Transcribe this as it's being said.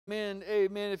Amen,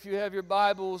 amen. If you have your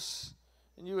Bibles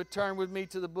and you would turn with me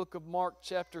to the book of Mark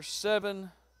chapter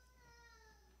 7.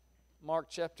 Mark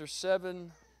chapter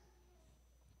 7.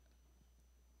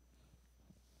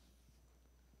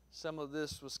 Some of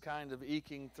this was kind of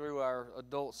eking through our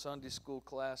adult Sunday school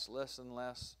class lesson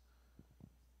last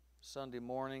Sunday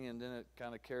morning, and then it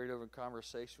kind of carried over in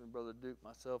conversation with Brother Duke,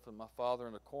 myself, and my father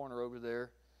in the corner over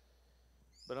there.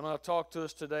 But I'm going to talk to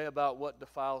us today about what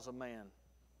defiles a man.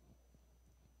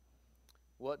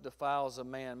 What defiles a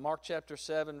man? Mark chapter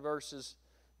 7, verses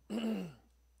 5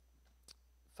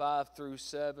 through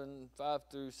 7, and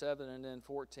then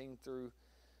 14 through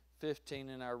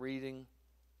 15 in our reading.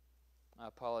 I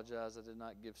apologize, I did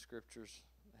not give scriptures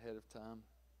ahead of time.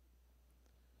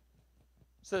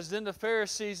 It says, Then the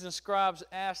Pharisees and scribes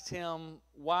asked him,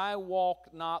 Why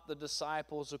walk not the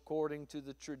disciples according to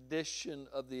the tradition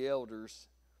of the elders,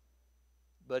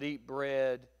 but eat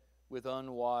bread with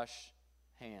unwashed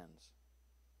hands?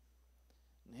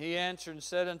 And he answered and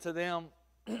said unto them,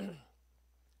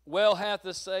 Well hath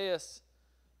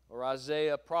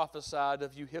Isaiah prophesied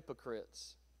of you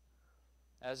hypocrites,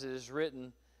 as it is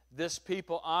written, This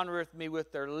people honoreth me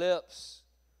with their lips,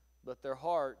 but their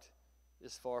heart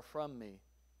is far from me.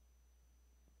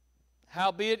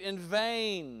 Howbeit in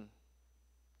vain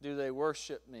do they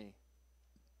worship me,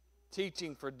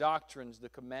 teaching for doctrines the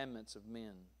commandments of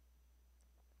men.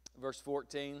 Verse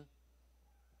 14,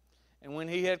 And when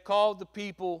he had called the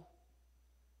people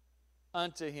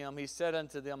unto him, he said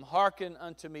unto them, Hearken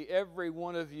unto me every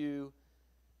one of you,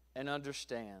 and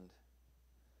understand.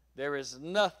 There is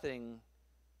nothing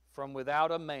from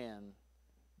without a man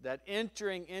that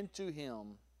entering into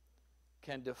him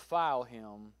can defile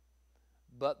him,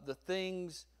 but the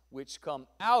things which come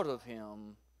out of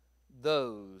him,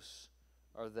 those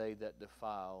are they that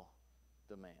defile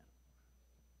the man.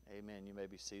 Amen. You may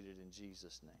be seated in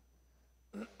Jesus' name.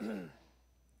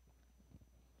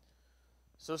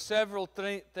 So several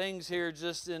things here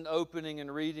just in opening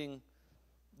and reading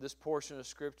this portion of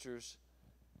Scriptures.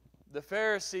 The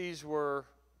Pharisees were,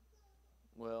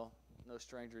 well, no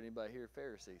stranger to anybody here,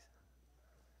 Pharisees.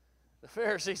 The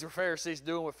Pharisees were Pharisees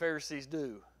doing what Pharisees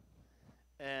do.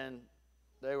 And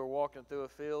they were walking through a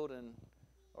field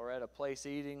or at a place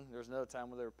eating. There was another time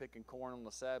where they were picking corn on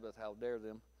the Sabbath. How dare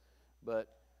them. But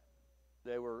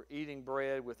they were eating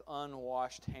bread with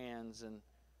unwashed hands. And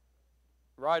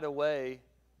right away,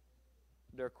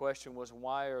 their question was,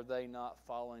 why are they not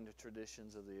following the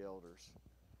traditions of the elders?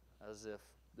 As if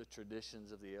the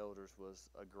traditions of the elders was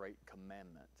a great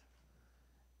commandment.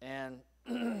 And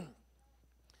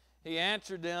he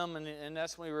answered them, and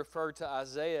that's when he referred to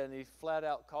Isaiah, and he flat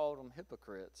out called them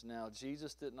hypocrites. Now,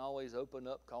 Jesus didn't always open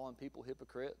up calling people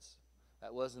hypocrites.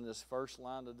 That wasn't his first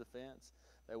line of defense.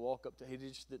 They walk up to, he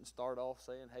just didn't start off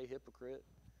saying, hey, hypocrite.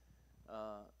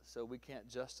 So we can't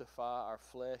justify our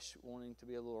flesh wanting to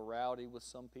be a little rowdy with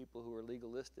some people who are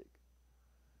legalistic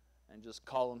and just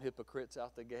call them hypocrites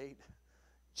out the gate.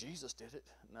 Jesus did it.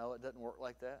 No, it doesn't work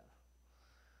like that.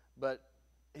 But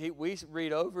we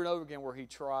read over and over again where he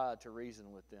tried to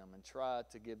reason with them and tried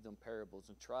to give them parables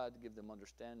and tried to give them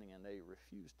understanding, and they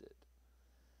refused it.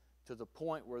 To the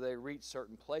point where they reached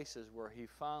certain places where he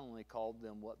finally called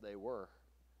them what they were.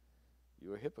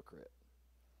 You are a hypocrite.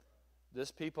 This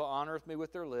people honoreth me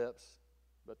with their lips,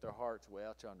 but their heart's way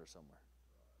out yonder somewhere.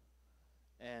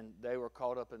 And they were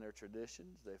caught up in their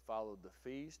traditions. They followed the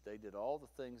feast. They did all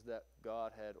the things that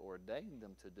God had ordained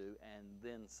them to do, and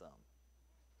then some.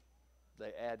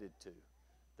 They added to.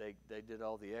 They did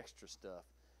all the extra stuff.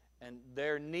 And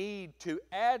their need to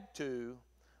add to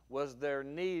was their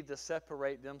need to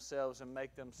separate themselves and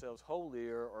make themselves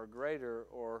holier or greater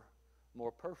or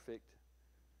more perfect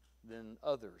than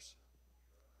others.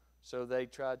 So they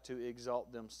tried to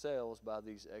exalt themselves by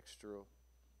these extra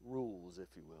rules, if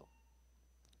you will.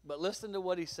 But listen to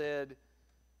what he said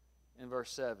in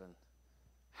verse 7.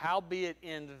 Howbeit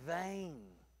in vain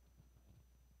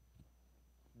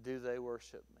do they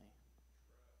worship me.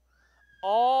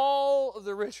 All of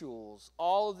the rituals,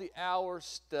 all of the hours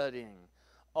studying,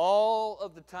 all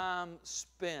of the time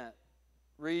spent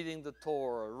reading the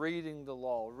Torah, reading the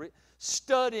law,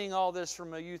 studying all this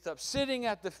from a youth up, sitting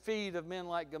at the feet of men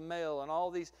like Gamaliel and all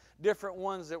these different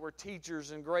ones that were teachers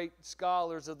and great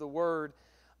scholars of the Word,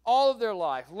 all of their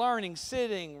life, learning,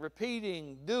 sitting,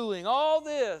 repeating, doing, all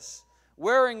this,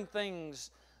 wearing things,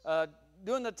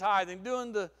 doing the tithing,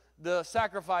 doing the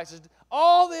sacrifices,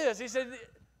 all this, he said,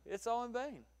 it's all in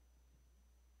vain.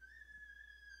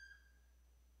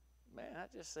 Man, that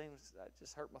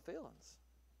just hurt my feelings.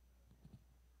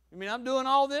 You mean I'm doing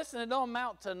all this and it don't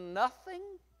amount to nothing?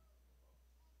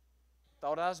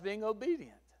 Thought I was being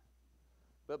obedient.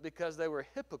 But because they were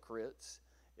hypocrites,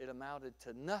 it amounted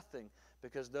to nothing.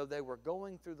 Because though they were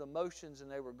going through the motions and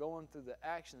they were going through the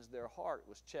actions, their heart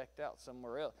was checked out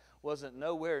somewhere else. Wasn't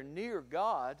nowhere near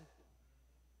God.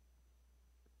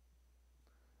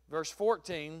 Verse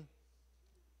 14,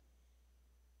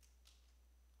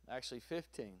 actually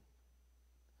 15.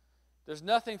 There's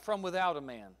nothing from without a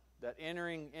man that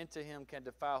entering into him can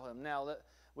defile him. Now,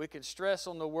 we can stress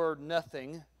on the word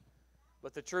nothing,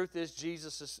 but the truth is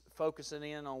Jesus is focusing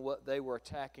in on what they were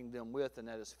attacking them with, and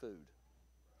that is food.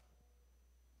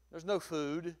 There's no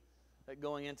food that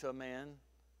going into a man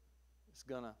is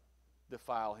going to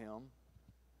defile him.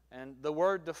 And the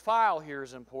word defile here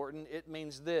is important. It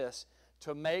means this: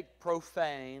 to make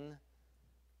profane,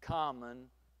 common,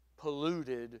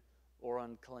 polluted, or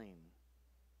unclean.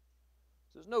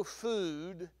 So there's no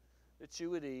food that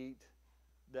you would eat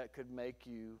that could make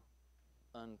you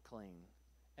unclean.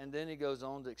 And then he goes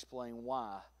on to explain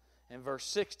why. In verse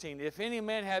 16, if any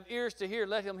man have ears to hear,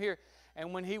 let him hear.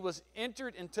 And when he was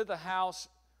entered into the house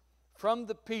from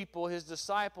the people, his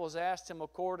disciples asked him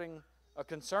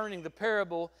concerning the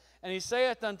parable. And he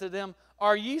saith unto them,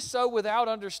 are ye so without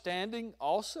understanding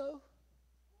also?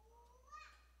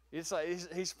 It's like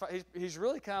he's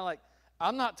really kind of like,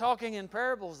 I'm not talking in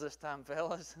parables this time,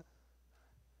 fellas.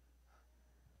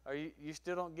 You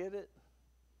still don't get it?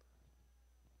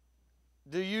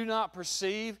 Do you not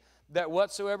perceive that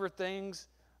whatsoever things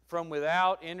from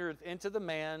without entereth into the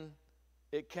man,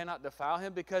 it cannot defile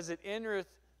him, because it entereth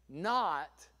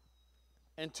not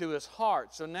into his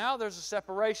heart? So now there's a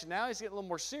separation. Now he's getting a little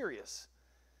more serious.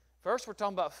 First we're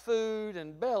talking about food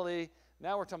and belly.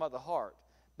 Now we're talking about the heart.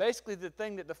 Basically, the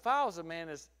thing that defiles a man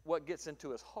is what gets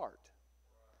into his heart.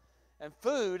 And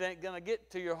food ain't going to get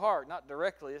to your heart. Not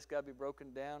directly. It's got to be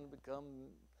broken down and become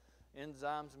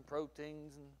enzymes and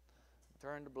proteins and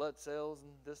turn to blood cells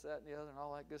and this, that, and the other and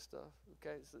all that good stuff.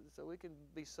 Okay, so we can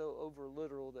be so over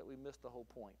literal that we miss the whole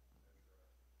point.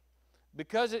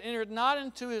 Because it entered not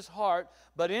into his heart,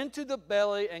 but into the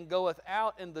belly, and goeth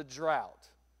out in the drought,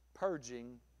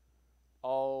 purging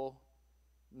all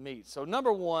meat. So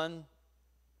number one,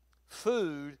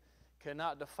 food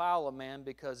cannot defile a man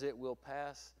because it will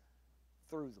pass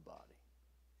through the body.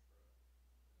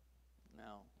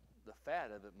 Now, the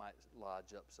fat of it might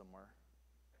lodge up somewhere.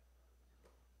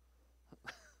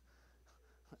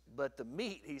 But the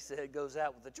meat, he said, goes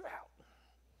out with the drought.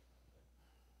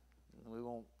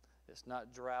 It's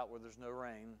not drought where there's no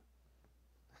rain.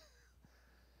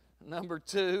 Number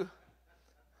two,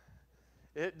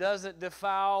 it doesn't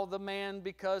defile the man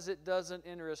because it doesn't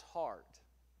enter his heart.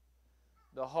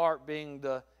 The heart being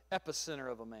the epicenter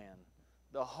of a man.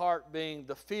 The heart being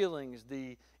the feelings,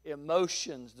 the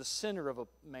emotions, the center of a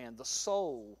man, the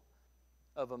soul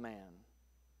of a man.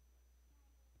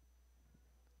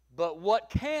 But what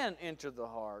can enter the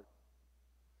heart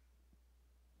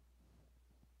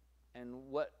and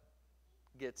what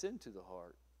gets into the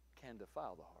heart can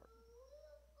defile the heart.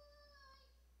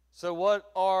 So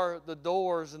what are the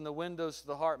doors and the windows to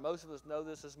the heart? Most of us know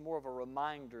this is more of a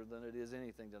reminder than it is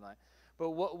anything tonight. But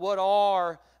what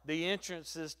are the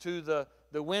entrances to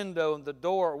the window and the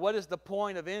door? What is the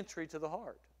point of entry to the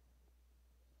heart?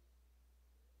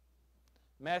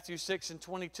 Matthew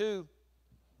 6:22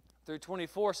 through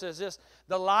 24 says this: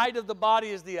 the light of the body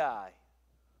is the eye.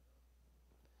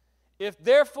 If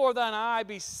therefore thine eye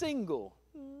be single,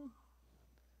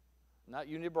 not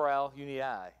unibrow,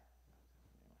 uni-eye.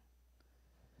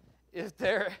 If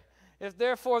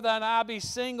therefore thine eye be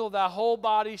single, thy whole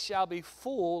body shall be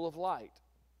full of light.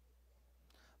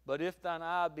 But if thine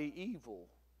eye be evil,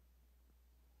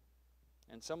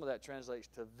 and some of that translates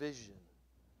to vision,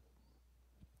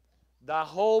 thy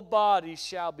whole body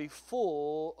shall be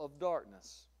full of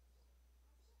darkness.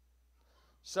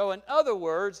 So in other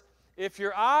words, if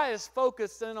your eye is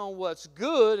focused in on what's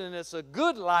good and it's a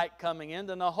good light coming in,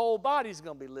 then the whole body's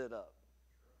going to be lit up.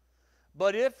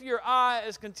 But if your eye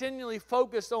is continually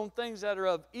focused on things that are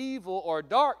of evil or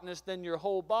darkness, then your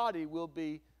whole body will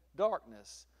be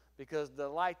darkness. Because the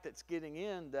light that's getting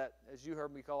in, that, as you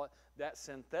heard me call it, that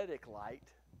synthetic light,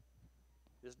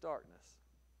 is darkness.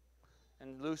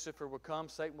 And Lucifer will come,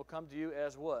 Satan will come to you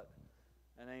as what?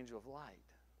 An angel of light.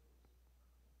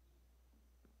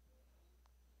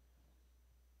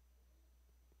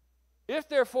 If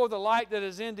therefore the light that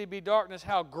is in thee be darkness,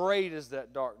 how great is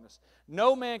that darkness?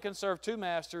 No man can serve two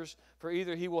masters, for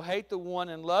either he will hate the one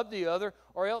and love the other,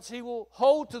 or else he will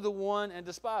hold to the one and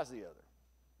despise the other.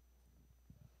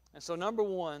 And so number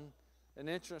one, an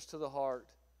entrance to the heart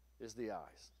is the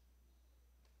eyes.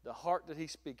 The heart that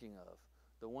he's speaking of,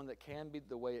 the one that can be,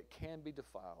 the way it can be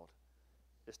defiled,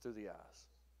 is through the eyes.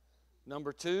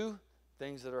 Number two,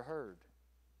 things that are heard.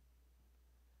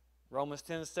 Romans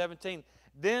 10:17.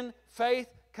 Then faith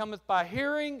cometh by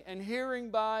hearing, and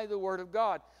hearing by the Word of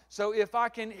God. So if I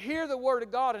can hear the Word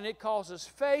of God and it causes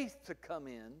faith to come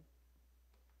in,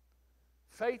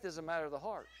 faith is a matter of the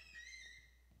heart.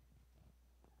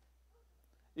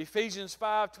 Ephesians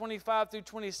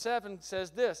 5:25-27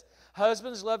 says this,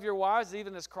 Husbands, love your wives,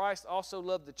 even as Christ also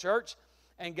loved the church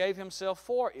and gave himself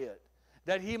for it,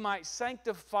 that he might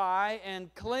sanctify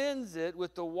and cleanse it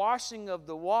with the washing of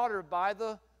the water by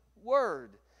the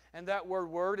word. And that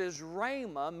word is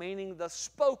rhema, meaning the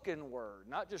spoken word.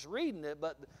 Not just reading it,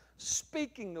 but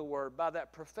speaking the word by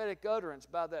that prophetic utterance,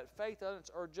 by that faith utterance,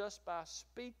 or just by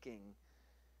speaking.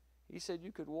 He said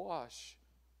you could wash.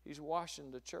 He's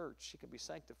washing the church. She can be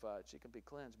sanctified. She can be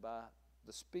cleansed by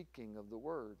the speaking of the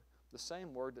word. The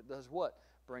same word that does what?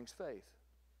 Brings faith.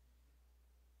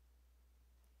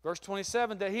 Verse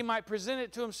 27, that he might present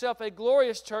it to himself a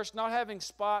glorious church, not having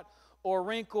spot or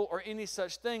wrinkle or any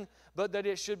such thing, but that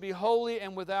it should be holy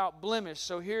and without blemish.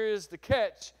 So here is the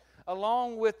catch,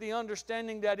 along with the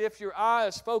understanding that if your eye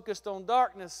is focused on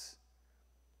darkness,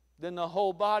 then the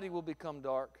whole body will become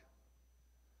dark.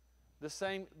 The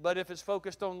same, but if it's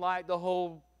focused on light, the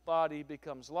whole body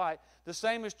becomes light. The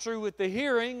same is true with the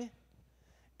hearing.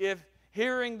 If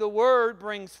hearing the word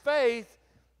brings faith,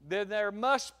 then there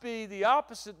must be the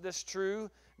opposite that's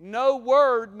true. No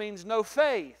word means no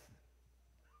faith.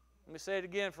 Let me say it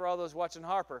again for all those watching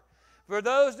Harper. For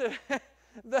those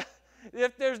that,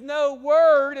 if there's no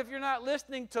word, if you're not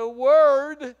listening to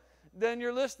word, then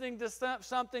you're listening to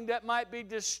something that might be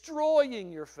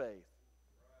destroying your faith.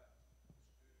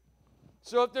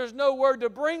 So if there's no word to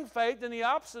bring faith, then the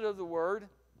opposite of the word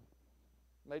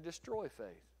may destroy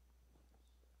faith.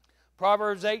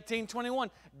 Proverbs 18:21,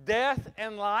 death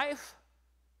and life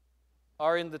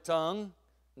are in the tongue,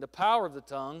 in the power of the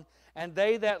tongue, and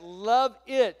they that love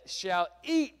it shall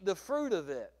eat the fruit of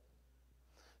it.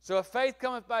 So if faith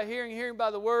cometh by hearing, hearing by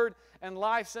the word, and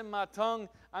life's in my tongue,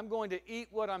 I'm going to eat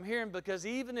what I'm hearing, because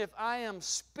even if I am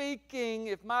speaking,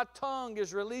 if my tongue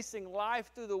is releasing life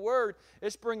through the word,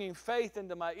 it's bringing faith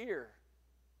into my ear.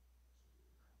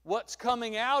 What's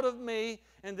coming out of me,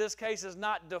 in this case, is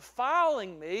not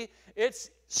defiling me,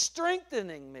 it's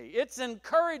strengthening me, it's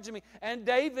encouraging me. And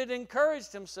David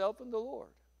encouraged himself in the Lord,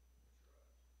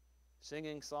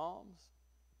 singing psalms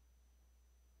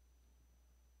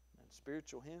and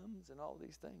spiritual hymns and all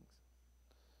these things.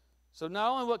 So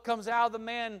not only what comes out of the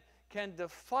man can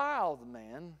defile the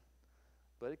man,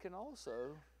 but it can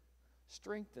also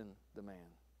strengthen the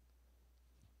man.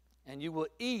 And you will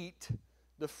eat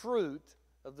the fruit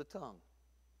of the tongue.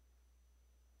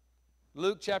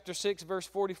 Luke chapter 6 verse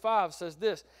 45 says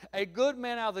this, a good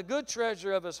man out of the good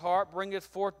treasure of his heart bringeth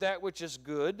forth that which is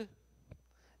good,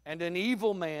 and an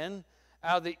evil man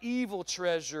out of the evil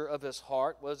treasure of his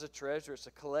heart. What is a treasure? It's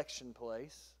a collection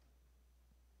place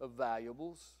of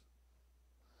valuables.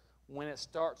 When it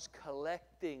starts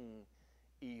collecting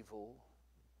evil,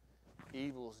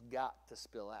 evil's got to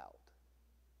spill out.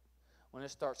 When it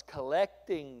starts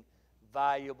collecting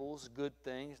valuables, good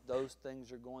things, those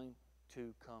things are going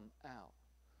to come out.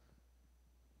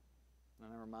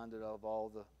 And I'm reminded of all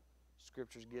the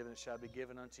scriptures given, it shall be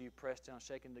given unto you, pressed down,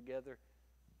 shaken together,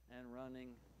 and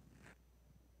running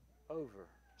over.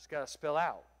 It's got to spill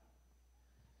out.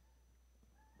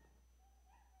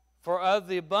 For of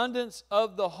the abundance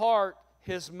of the heart,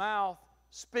 his mouth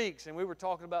speaks. And we were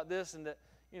talking about this, and that,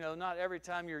 not every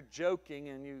time you're joking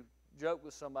and you joke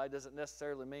with somebody doesn't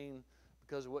necessarily mean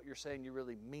because of what you're saying you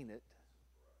really mean it.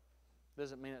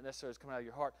 Doesn't mean it necessarily is coming out of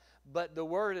your heart. But the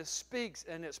word is speaks,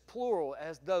 and it's plural,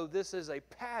 as though this is a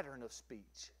pattern of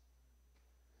speech.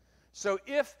 So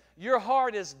if your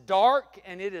heart is dark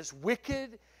and it is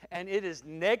wicked and it is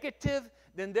negative,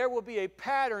 then there will be a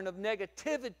pattern of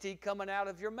negativity coming out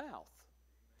of your mouth.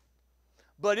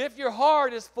 But if your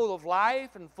heart is full of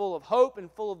life and full of hope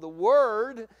and full of the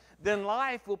Word, then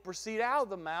life will proceed out of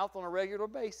the mouth on a regular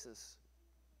basis.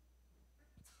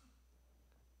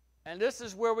 And this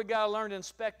is where we got to learn to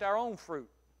inspect our own fruit.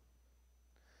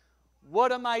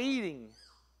 What am I eating?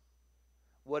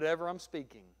 Whatever I'm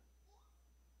speaking.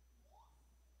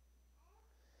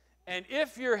 And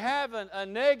if you're having a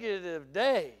negative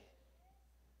day,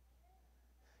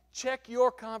 check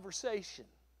your conversation.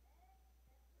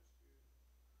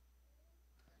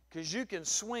 Because you can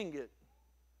swing it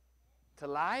to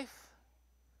life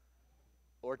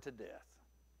or to death.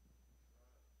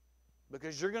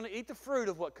 Because you're going to eat the fruit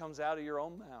of what comes out of your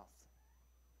own mouth.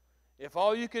 If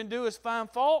all you can do is find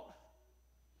fault,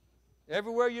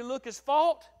 everywhere you look is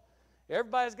fault,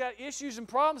 everybody's got issues and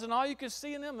problems, and all you can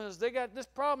see in them is they got this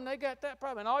problem, they got that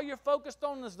problem, and all you're focused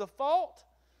on is the fault,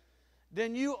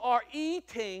 then you are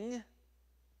eating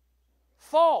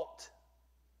fault.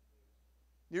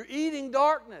 You're eating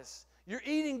darkness. You're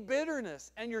eating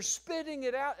bitterness. And you're spitting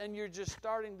it out, and you're just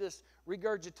starting this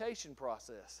regurgitation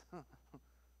process.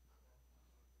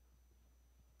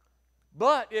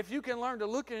 But if you can learn to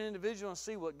look at an individual and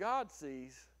see what God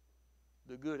sees,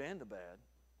 the good and the bad,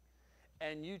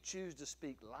 and you choose to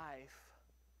speak life,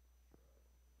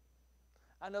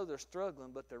 I know they're struggling,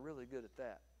 but they're really good at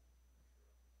that.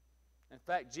 In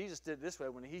fact, Jesus did it this way.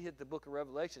 When he hit the book of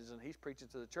Revelations and he's preaching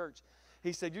to the church,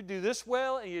 he said, you do this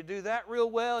well and you do that real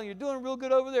well and you're doing real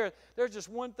good over there. There's just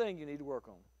one thing you need to work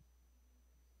on.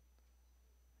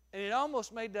 And it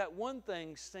almost made that one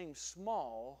thing seem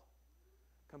small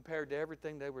compared to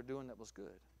everything they were doing that was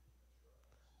good.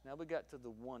 Now we got to the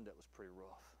one that was pretty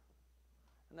rough.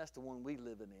 And that's the one we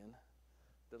living in,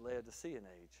 the Laodicean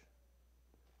age.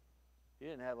 He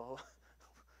didn't have just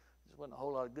wasn't a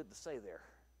whole lot of good to say there.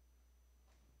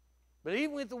 But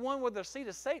even with the one where the seat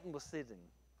of Satan was sitting,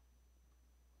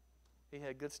 he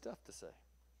had good stuff to say.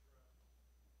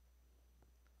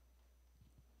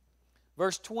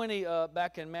 Verse 20,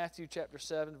 back in Matthew chapter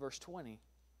 7, verse 20.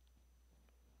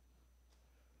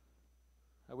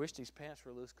 I wish these pants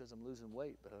were loose because I'm losing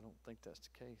weight, but I don't think that's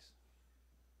the case.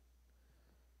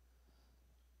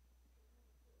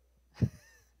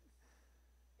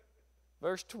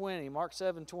 Verse 20, Mark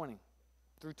 7, 20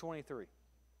 through 23.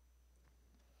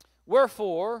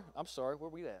 Wherefore, I'm sorry, where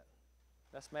are we at?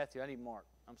 That's Matthew. I need Mark.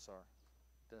 I'm sorry.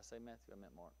 Did I say Matthew? I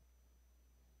meant Mark.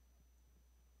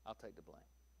 I'll take the blame.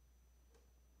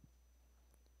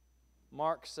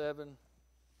 Mark 7,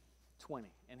 20.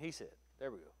 And he said,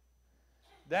 there we go.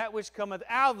 That which cometh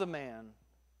out of the man,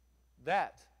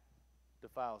 that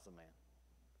defiles the man.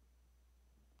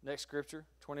 Next scripture,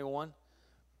 21.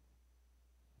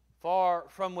 For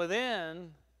from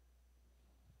within,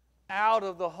 out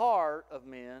of the heart of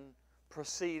men,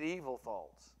 proceed evil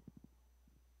thoughts,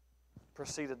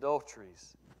 proceed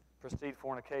adulteries, proceed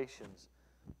fornications,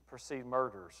 proceed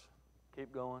murders.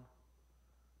 Keep going.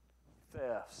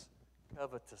 Thefts,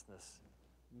 covetousness,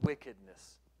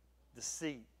 wickedness,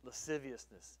 deceit,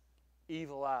 lasciviousness,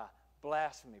 evil eye,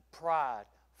 blasphemy, pride,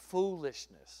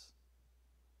 foolishness.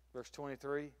 Verse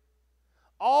 23.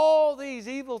 All these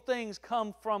evil things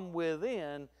come from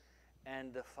within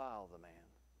and defile the man.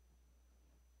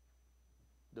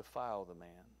 Defile the man.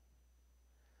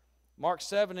 Mark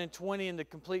 7 and 20 in the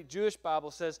Complete Jewish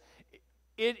Bible says,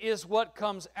 it is what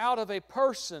comes out of a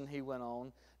person, he went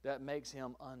on, that makes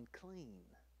him unclean.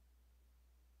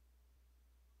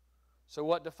 So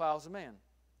what defiles a man?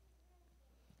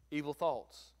 Evil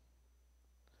thoughts.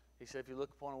 He said, if you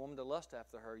look upon a woman to lust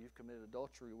after her, you've committed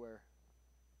adultery where?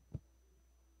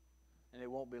 And it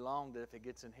won't be long that if it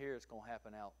gets in here, it's going to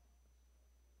happen out.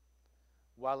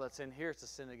 While it's in here, it's a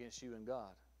sin against you and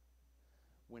God.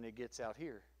 When it gets out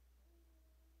here,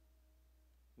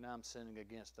 now I'm sinning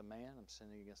against a man, I'm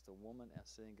sinning against a woman, I'm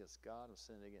sinning against God, I'm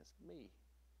sinning against me.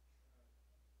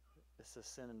 It's a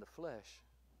sin in the flesh.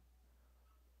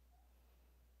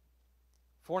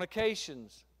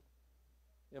 Fornications,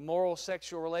 immoral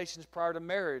sexual relations prior to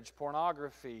marriage,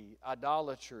 pornography,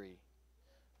 idolatry.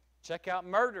 Check out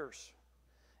murders.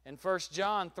 In 1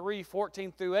 John 3,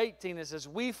 14 through 18, it says,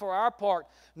 we for our part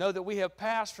know that we have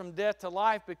passed from death to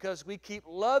life because we keep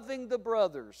loving the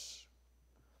brothers.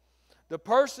 The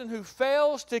person who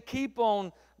fails to keep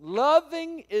on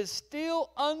loving is still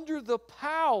under the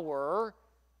power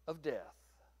of death.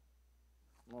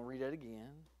 I'm going to read that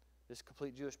again. This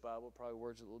Complete Jewish Bible, probably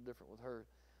words a little different with her.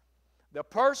 The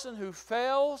person who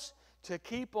fails to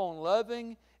keep on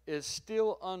loving is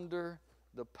still under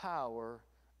the power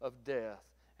of death.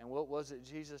 And what was it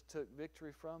Jesus took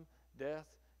victory from? Death,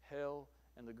 hell,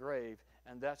 and the grave.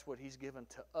 And that's what He's given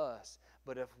to us.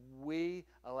 But if we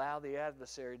allow the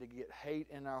adversary to get hate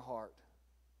in our heart,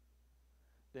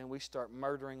 then we start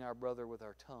murdering our brother with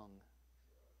our tongue.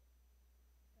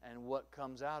 And what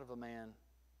comes out of a man?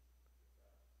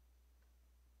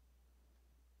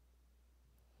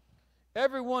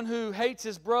 Everyone who hates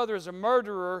his brother is a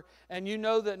murderer, and you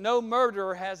know that no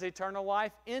murderer has eternal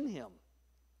life in him.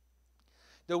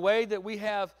 The way that we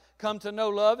have come to know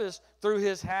love is through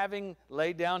His having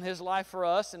laid down His life for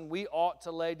us, and we ought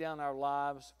to lay down our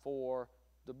lives for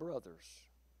the brothers.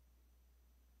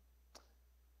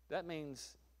 That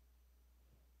means,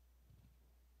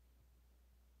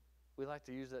 we like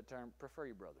to use that term, prefer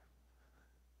your brother.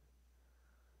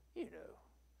 You know,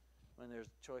 when there's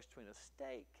a choice between a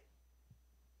steak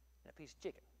and a piece of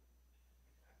chicken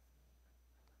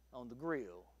on the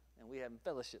grill, and we having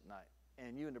fellowship night,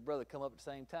 and you and the brother come up at the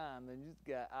same time, and you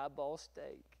got eyeball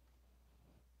steak.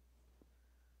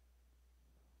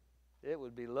 It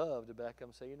would be love to back up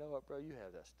and say, you know what, bro, you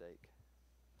have that steak.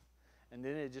 And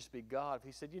then it'd just be God if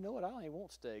he said, you know what, I don't even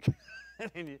want steak.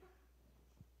 And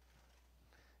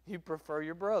you prefer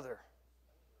your brother.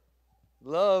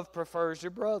 Love prefers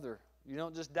your brother. You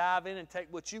don't just dive in and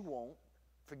take what you want,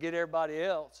 forget everybody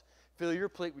else, fill your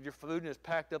plate with your food and it's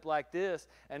packed up like this,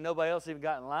 and nobody else even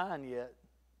got in line yet.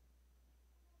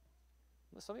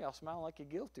 Well, some of y'all smiling like you're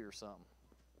guilty or something.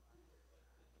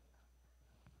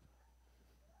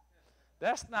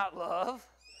 That's not love.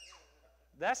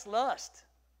 That's lust.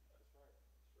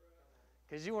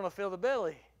 Because you want to fill the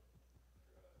belly.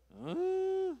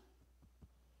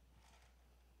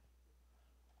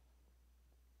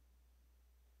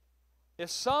 If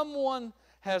someone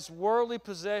has worldly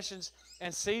possessions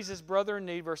and sees his brother in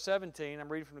need, verse 17, I'm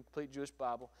reading from the Complete Jewish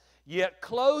Bible, yet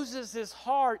closes his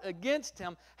heart against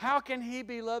him, how can he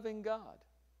be loving God?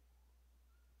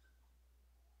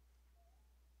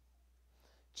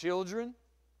 Children,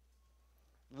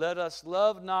 let us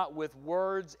love not with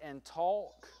words and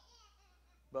talk,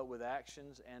 but with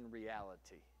actions and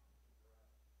reality.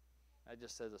 That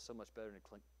just says it so much better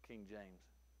than King James.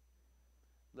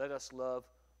 Let us love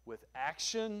with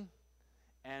action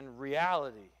and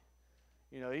reality.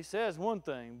 You know, he says one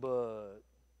thing, but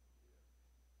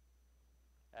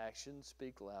actions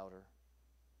speak louder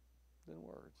than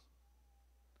words.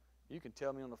 You can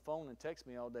tell me on the phone and text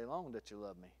me all day long that you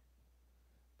love me.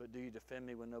 But do you defend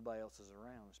me when nobody else is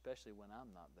around, especially when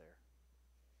I'm not there?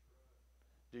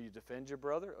 Do you defend your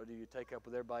brother, or do you take up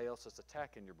with everybody else that's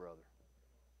attacking your brother?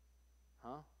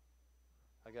 Huh?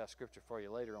 I got a scripture for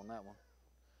you later on that one.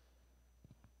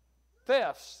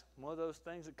 Thefts. One of those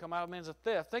things that come out of man's a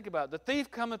theft. Think about it. The thief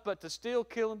cometh but to steal,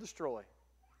 kill, and destroy.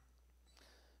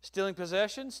 Stealing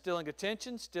possessions, stealing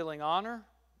attention, stealing honor.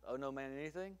 Owe no man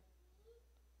anything.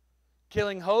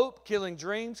 Killing hope, killing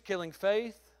dreams, killing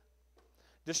faith.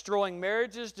 Destroying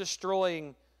marriages,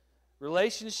 destroying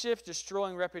relationships,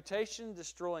 destroying reputation,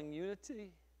 destroying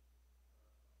unity.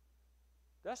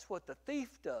 That's what the thief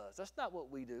does. That's not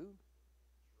what we do.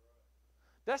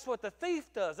 That's what the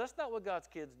thief does. That's not what God's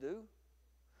kids do.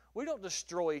 We don't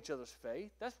destroy each other's faith.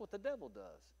 That's what the devil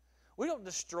does. We don't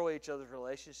destroy each other's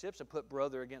relationships and put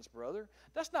brother against brother.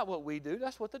 That's not what we do.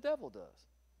 That's what the devil does.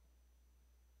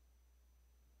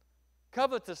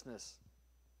 Covetousness.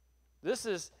 This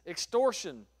is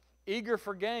extortion, eager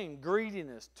for gain,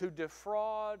 greediness, to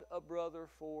defraud a brother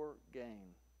for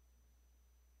gain.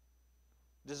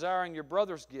 Desiring your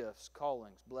brother's gifts,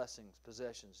 callings, blessings,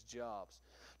 possessions, jobs,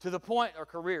 to the point, or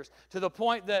careers, to the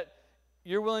point that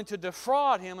you're willing to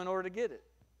defraud him in order to get it.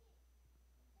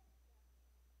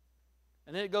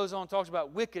 And then it goes on and talks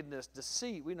about wickedness,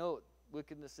 deceit. We know what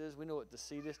wickedness is. We know what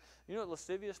deceit is. You know what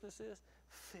lasciviousness is?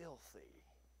 Filthy.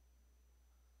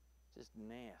 Just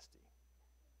nasty.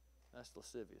 That's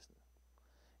lasciviousness.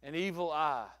 An evil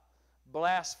eye,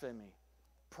 blasphemy,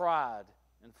 pride,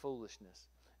 and foolishness.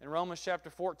 In Romans chapter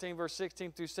 14, verse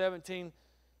 16 through 17,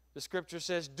 the scripture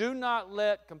says, do not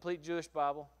let, Complete Jewish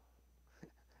Bible,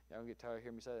 y'all don't get tired of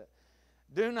hearing me say that.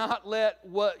 Do not let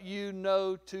what you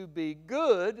know to be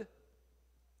good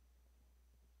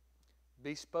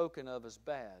be spoken of as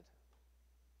bad.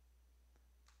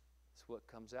 It's what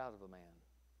comes out of a man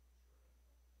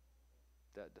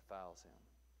that defiles him.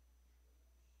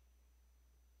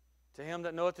 To him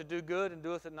that knoweth to do good and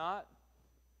doeth it not,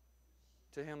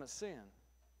 to him it's sin.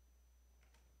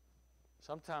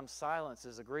 Sometimes silence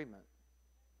is agreement.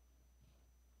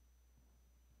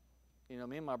 You know,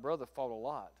 me and my brother fought a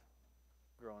lot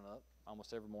growing up,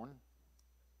 almost every morning.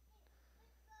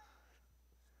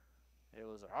 It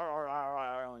was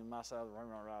on my side of the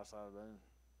room, on the right side of the room.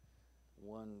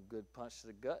 One good punch to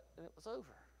the gut, and it was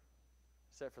over.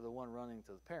 Except for the one running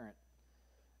to the parent.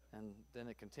 And then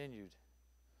it continued.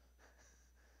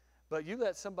 But you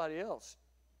let somebody else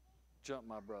jump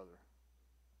my brother.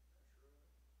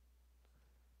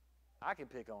 I can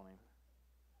pick on him.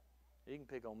 He can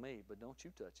pick on me, but don't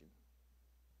you touch him.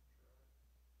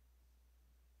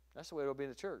 That's the way it'll be in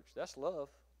the church. That's love.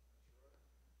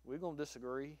 We're going to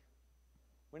disagree.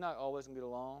 We're not always going to get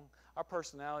along. Our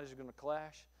personalities are going to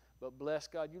clash. But bless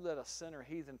God, you let a sinner,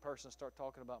 heathen person start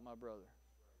talking about my brother.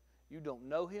 You don't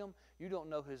know him. You don't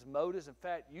know his motives. In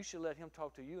fact, you should let him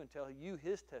talk to you and tell you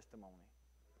his testimony.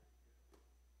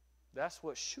 That's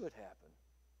what should happen.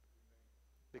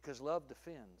 Because love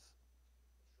defends.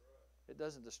 It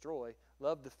doesn't destroy.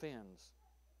 Love defends.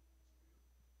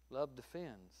 Love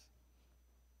defends.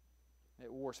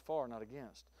 It wars for, not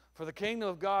against. For the kingdom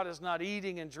of God is not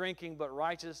eating and drinking, but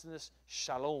righteousness,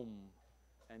 shalom,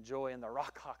 and joy in the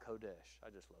Ruach HaKodesh. I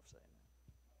just love saying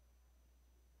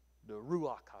that. The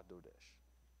Ruach HaKodesh.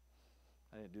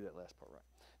 I didn't do that last part right.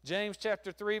 James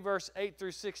chapter 3, verse 8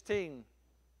 through 16.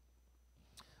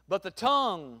 But the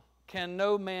tongue can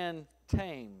no man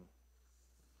tame.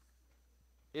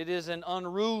 It is an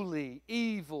unruly,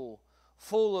 evil,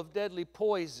 full of deadly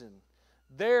poison.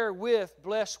 Therewith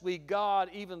bless we God,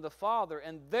 even the Father,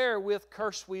 and therewith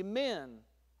curse we men,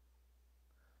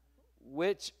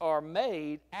 which are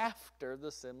made after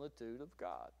the similitude of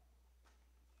God.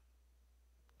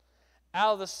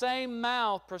 Out of the same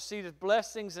mouth proceedeth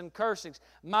blessings and cursings.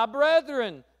 My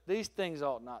brethren, these things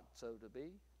ought not so to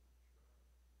be.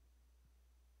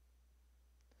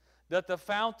 Doth the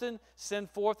fountain send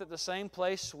forth at the same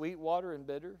place sweet water and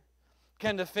bitter?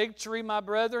 Can the fig tree, my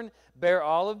brethren, bear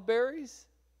olive berries?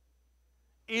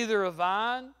 Either a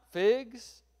vine,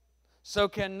 figs? So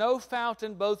can no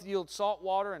fountain both yield salt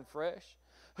water and fresh?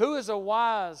 Who is a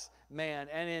wise man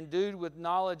and endued with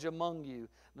knowledge among you?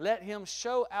 Let him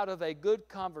show out of a good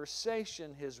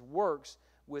conversation his works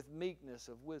with meekness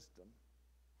of wisdom.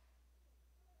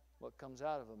 What comes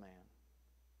out of a man?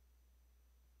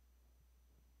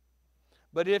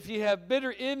 But if ye have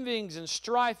bitter envyings and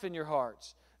strife in your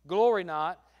hearts, glory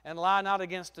not, and lie not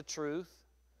against the truth.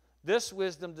 This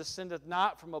wisdom descendeth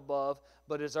not from above,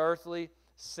 but is earthly,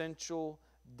 sensual,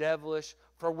 devilish.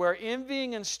 For where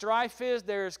envying and strife is,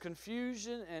 there is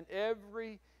confusion and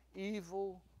every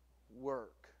evil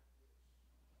work.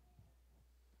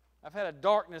 I've had a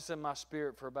darkness in my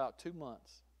spirit for about 2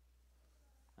 months.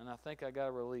 And I think I got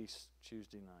a release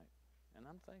Tuesday night. And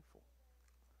I'm thankful.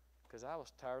 Because I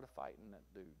was tired of fighting that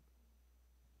dude.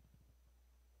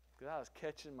 Because I was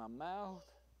catching my mouth,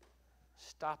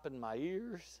 stopping my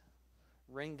ears,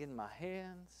 wringing my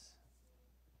hands.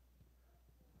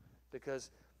 Because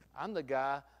I'm the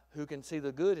guy who can see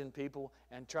the good in people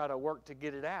and try to work to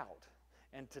get it out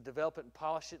and to develop it and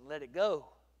polish it and let it go.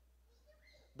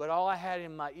 But all I had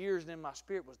in my ears and in my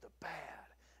spirit was the bad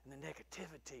and the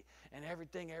negativity and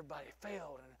everything everybody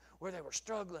failed and where they were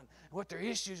struggling and what their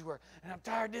issues were. And I'm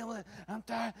tired of dealing with it. I'm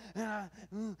tired.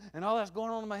 And all that's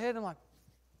going on in my head. I'm like,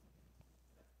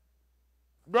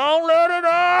 don't let it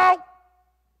out.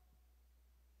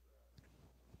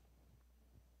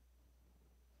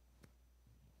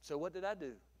 So what did I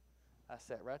do? I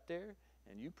sat right there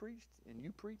and you preached and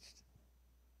you preached.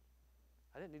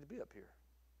 I didn't need to be up here.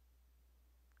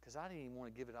 Because I didn't even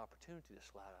want to give it opportunity to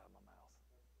slide out of my mouth.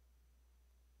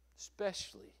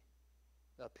 Especially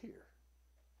up here.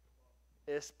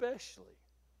 Especially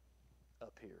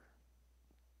up here.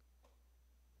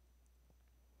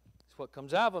 It's what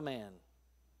comes out of a man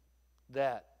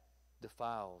that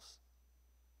defiles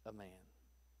a man.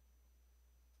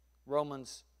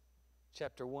 Romans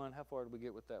chapter 1. How far did we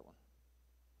get with that one?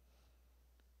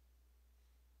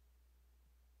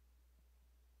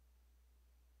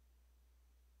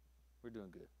 We're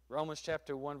doing good. Romans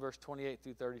chapter 1, verse 28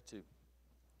 through 32.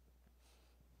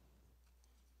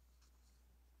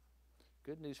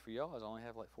 Good news for y'all is I only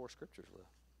have like 4 scriptures left.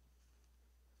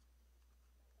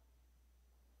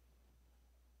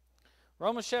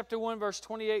 Romans chapter 1, verse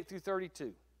 28 through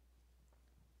 32.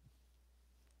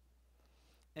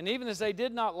 And even as they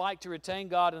did not like to retain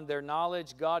God in their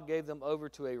knowledge, God gave them over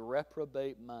to a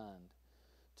reprobate mind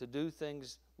to do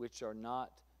things which are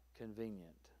not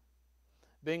convenient.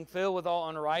 Being filled with all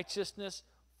unrighteousness,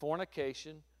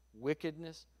 fornication,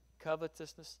 wickedness,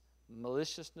 covetousness,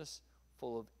 maliciousness,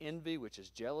 full of envy, which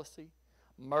is jealousy,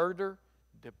 murder,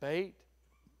 debate,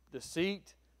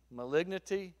 deceit,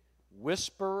 malignity,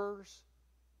 whisperers.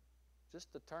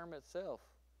 Just the term itself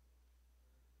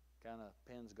kind of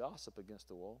pins gossip against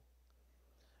the wall.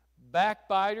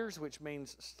 Backbiters, which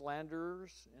means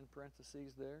slanderers, in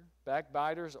parentheses there.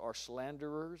 Backbiters are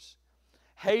slanderers.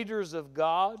 Haters of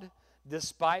God,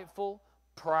 despiteful,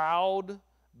 proud,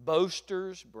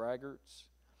 boasters, braggarts,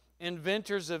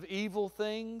 inventors of evil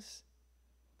things.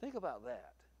 Think about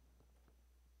that.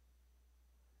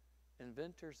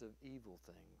 Inventors of evil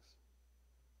things.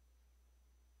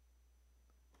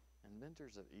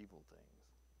 Inventors of evil things.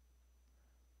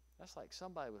 That's like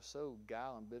somebody was so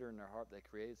guile and bitter in their heart they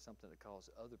created something that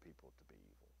caused other people to be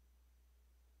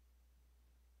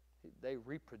evil. They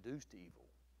reproduced evil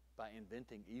by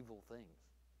inventing evil things.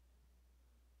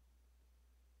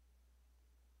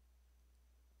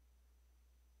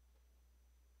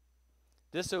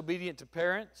 Disobedient to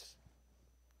parents,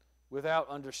 without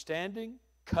understanding,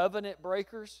 covenant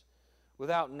breakers,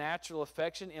 without natural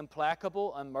affection,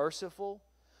 implacable, unmerciful,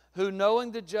 who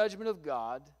knowing the judgment of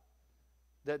God,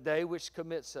 that they which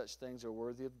commit such things are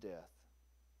worthy of death,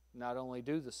 not only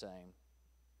do the same,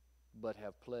 but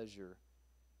have pleasure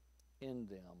in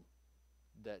them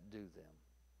that do them.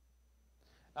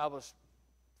 I was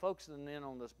focusing in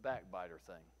on this backbiter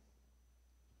thing.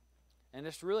 And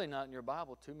it's really not in your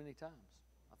Bible too many times.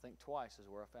 I think twice is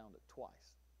where I found it, twice.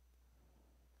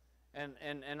 And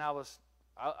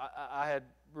I had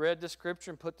read the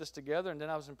scripture and put this together, and then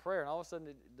I was in prayer, and all of a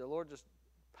sudden the Lord just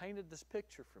painted this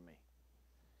picture for me.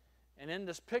 And in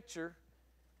this picture,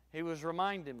 He was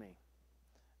reminding me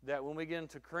that when we get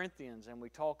into Corinthians and we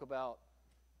talk about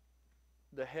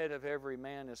the head of every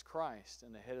man is Christ,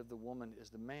 and the head of the woman is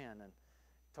the man, and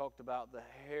talked about the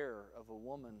hair of a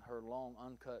woman, her long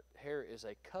uncut hair is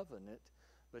a covenant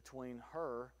between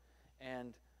her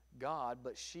and God,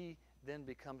 but she then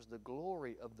becomes the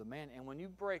glory of the man. And when you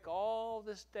break all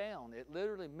this down, it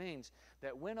literally means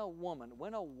that when a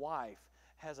wife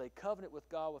has a covenant with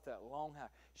God with that long hair,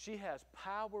 she has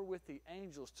power with the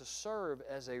angels to serve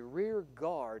as a rear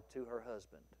guard to her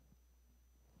husband.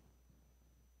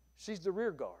 She's the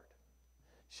rear guard.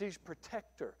 She's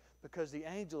protector because the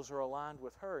angels are aligned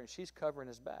with her and she's covering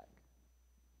his back.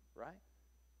 Right?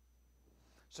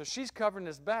 So she's covering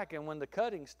his back, and when the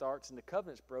cutting starts and the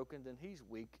covenant's broken, then he's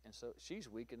weak, and so she's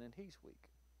weak, and then he's weak.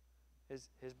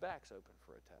 His back's open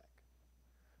for attack.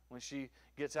 When she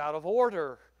gets out of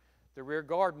order, the rear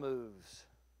guard moves.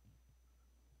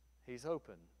 He's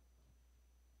open.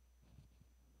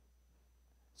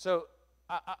 So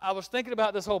I was thinking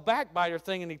about this whole backbiter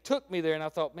thing, and he took me there, and I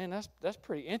thought, man, that's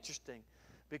pretty interesting.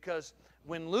 Because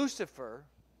when Lucifer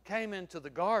came into the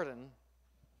garden,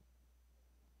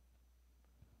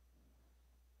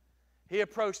 he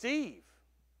approached Eve.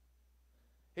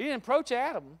 He didn't approach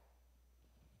Adam.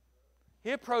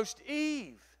 He approached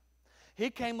Eve. He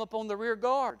came up on the rear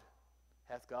guard,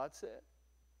 hath God said.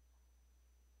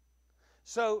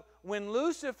 So when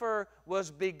Lucifer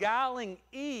was beguiling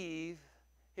Eve,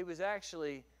 he was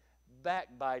actually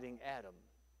backbiting Adam.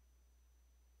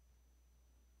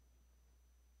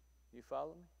 You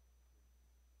follow me?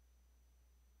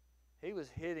 He was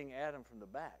hitting Adam from the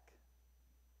back.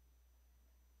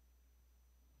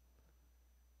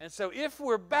 And so if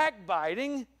we're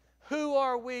backbiting, who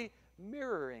are we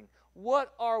mirroring?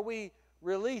 What are we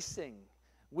releasing?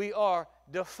 We are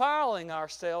defiling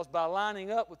ourselves by lining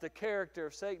up with the character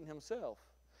of Satan himself.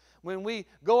 When we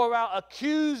go around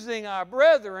accusing our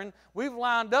brethren, we've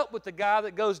lined up with the guy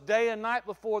that goes day and night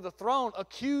before the throne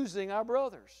accusing our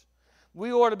brothers.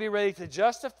 We ought to be ready to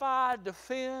justify,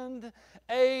 defend,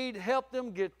 aid, help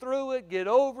them get through it, get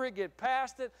over it, get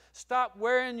past it. Stop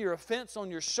wearing your offense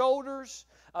on your shoulders.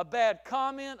 A bad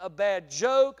comment, a bad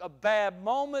joke, a bad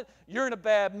moment. You're in a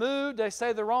bad mood. They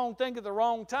say the wrong thing at the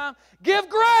wrong time. Give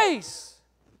grace.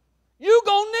 You're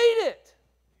going to need it.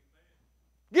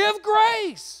 Give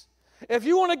grace. If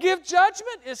you want to give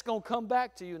judgment, it's going to come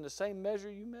back to you in the same measure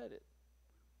you met it.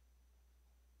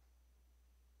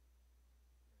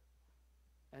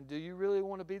 And do you really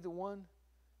want to be the one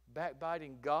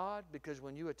backbiting God? Because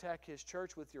when you attack His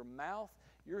church with your mouth,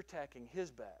 you're attacking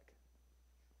His back.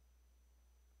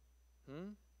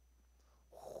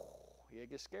 Yeah, it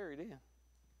gets scary then.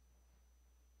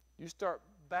 You start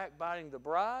backbiting the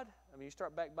bride, you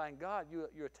start backbiting God,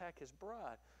 you attack His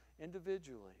bride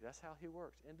individually. That's how He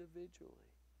works, individually.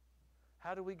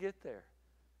 How do we get there?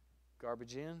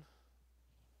 Garbage in,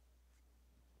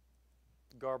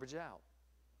 garbage out.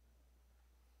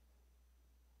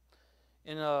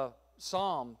 In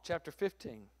Psalm chapter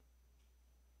 15,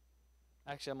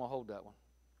 actually I'm going to hold that one.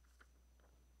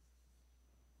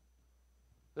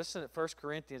 Listen at 1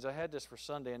 Corinthians. I had this for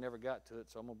Sunday. I never got to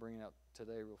it, so I'm going to bring it out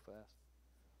today real fast.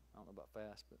 I don't know about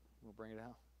fast, but we'll bring it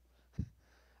out.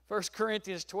 1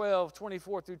 Corinthians 12,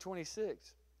 24 through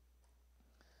 26.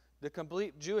 The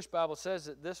complete Jewish Bible says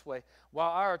it this way.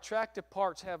 While our attractive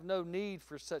parts have no need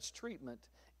for such treatment,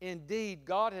 indeed,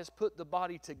 God has put the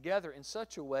body together in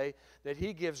such a way that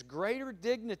He gives greater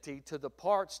dignity to the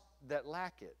parts that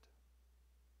lack it.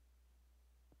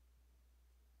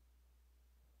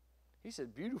 He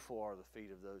said, beautiful are the feet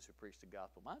of those who preach the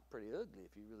gospel. Mine's pretty ugly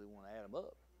if you really want to add them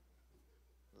up.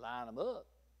 Line them up.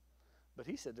 But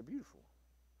he said they're beautiful.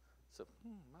 So,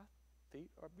 my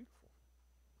feet are beautiful.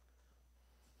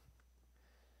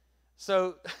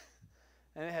 So,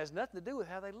 and it has nothing to do with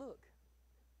how they look.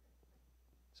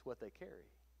 It's what they carry.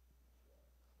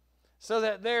 So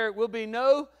that there will be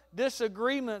no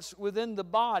disagreements within the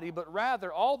body, but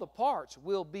rather all the parts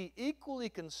will be equally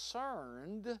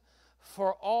concerned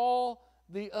for all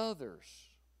the others.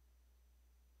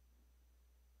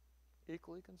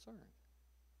 Equally concerned.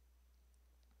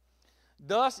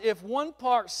 Thus, if one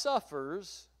part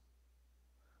suffers,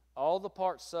 all the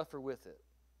parts suffer with it.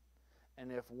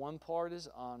 And if one part is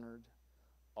honored,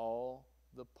 all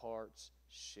the parts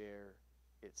share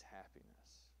its happiness.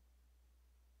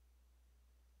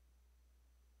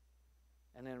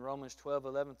 And then Romans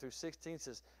 12:11 through 16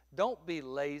 says, don't be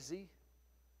lazy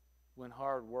when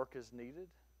hard work is needed,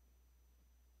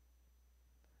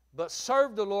 but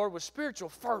serve the Lord with spiritual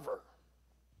fervor.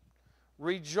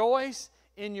 Rejoice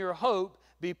in your hope,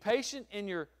 be patient in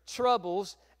your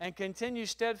troubles, and continue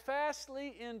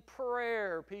steadfastly in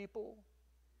prayer, people.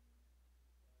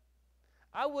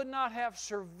 I would not have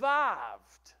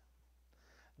survived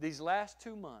these last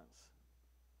 2 months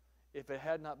if it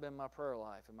had not been my prayer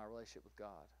life and my relationship with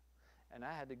God. And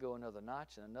I had to go another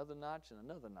notch and another notch and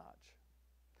another notch.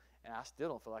 And I still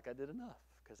don't feel like I did enough,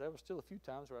 because there were still a few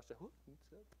times where I said, whoop,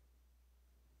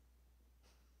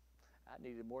 I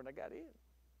needed more than I got in.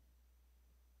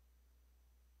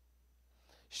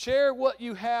 Share what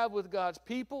you have with God's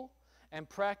people and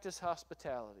practice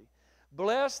hospitality.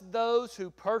 Bless those who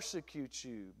persecute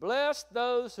you. Bless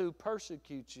those who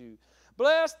persecute you.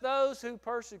 Bless those who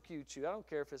persecute you. I don't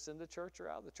care if it's in the church or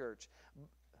out of the church.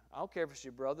 I don't care if it's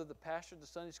your brother, the pastor, the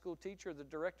Sunday school teacher, the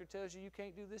director tells you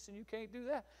can't do this and you can't do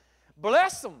that.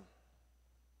 Bless them.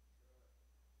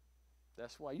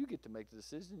 That's why you get to make the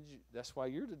decisions. That's why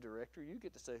you're the director. You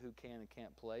get to say who can and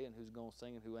can't play and who's going to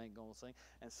sing and who ain't going to sing.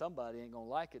 And somebody ain't going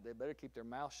to like it. They better keep their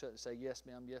mouth shut and say, yes,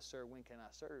 ma'am, yes, sir, when can I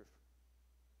serve?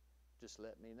 Just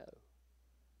let me know.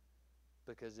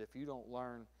 Because if you don't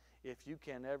learn, if you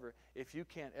can't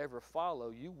ever follow,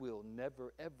 you will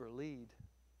never, ever lead.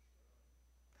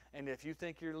 And if you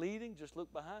think you're leading, just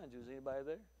look behind you. Is anybody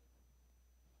there?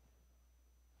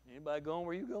 Anybody going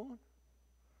where you're going?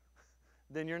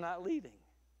 Then you're not leading.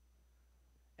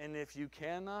 And if you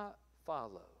cannot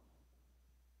follow,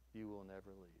 you will never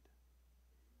lead.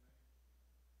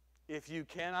 If you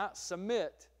cannot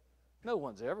submit, no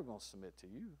one's ever going to submit to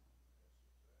you.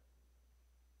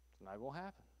 It's not going to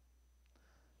happen.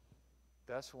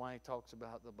 That's why he talks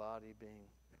about the body being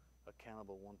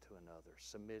accountable one to another,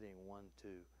 submitting one to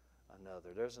another.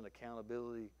 There's an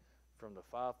accountability from the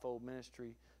fivefold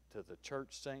ministry to the church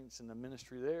saints and the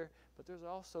ministry there, but there's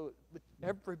also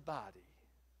everybody.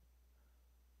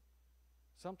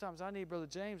 Sometimes I need Brother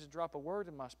James to drop a word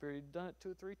in my spirit. He'd done it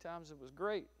 2 or 3 times. It was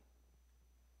great.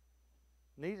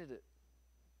 Needed it.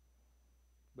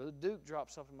 Brother Duke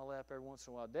dropped something in my lap every once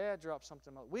in a while. Dad dropped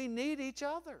something in my lap. We need each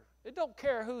other. It don't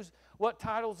care what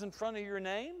title's in front of your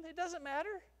name. It doesn't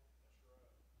matter.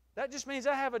 That just means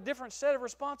I have a different set of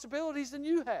responsibilities than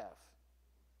you have.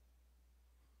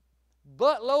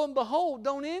 But lo and behold,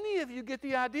 don't any of you get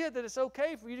the idea that it's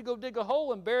okay for you to go dig a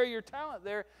hole and bury your talent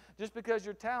there just because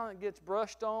your talent gets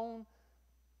brushed on,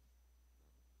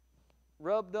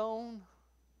 rubbed on,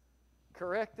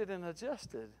 corrected, and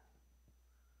adjusted.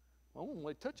 Well, I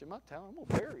won't touch my talent. I'm going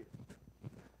to bury it.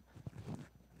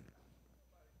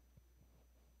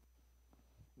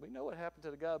 We know what happened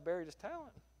to the guy who buried his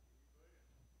talent.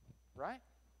 Right?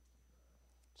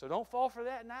 So don't fall for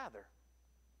that neither.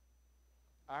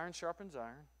 Iron sharpens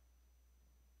iron.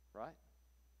 Right?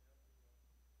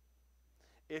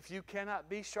 If you cannot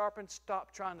be sharpened,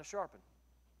 stop trying to sharpen.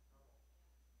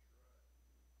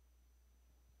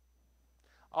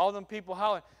 All them people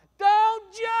hollering,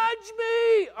 "Don't judge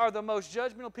me," are the most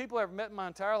judgmental people I've ever met in my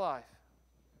entire life.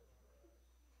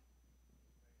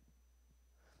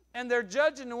 And they're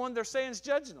judging the one they're saying is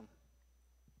judging them,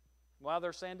 while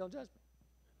they're saying, "Don't judge me."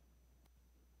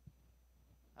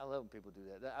 I love when people do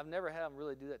that. I've never had them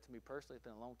really do that to me personally. It's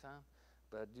been a long time.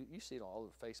 But you see it all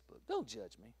over Facebook. Don't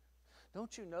judge me.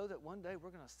 Don't you know that one day we're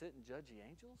going to sit and judge the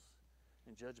angels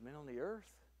and judge men on the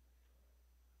earth?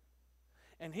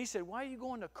 And he said, why are you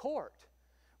going to court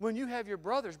when you have your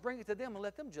brothers? Bring it to them and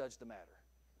let them judge the matter.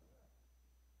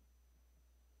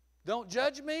 Don't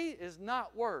judge me is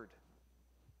not word.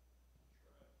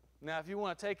 Now, if you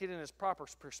want to take it in its proper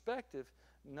perspective,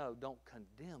 no, don't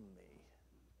condemn me.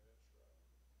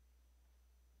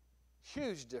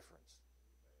 Huge difference.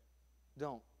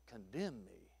 Don't condemn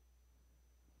me.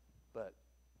 But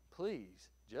please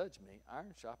judge me.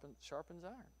 Iron sharpens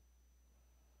iron.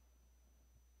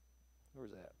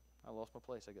 Where's that? I lost my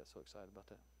place. I got so excited about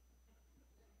that.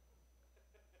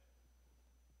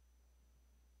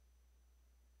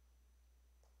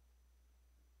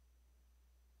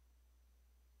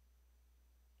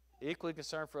 Equally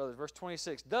concerned for others. Verse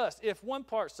 26. Thus, if one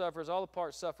part suffers, all the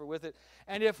parts suffer with it.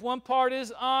 And if one part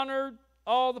is honored,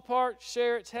 all the parts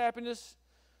share its happiness.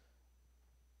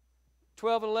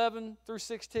 12:11 through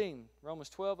 16. Romans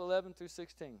 12:11 through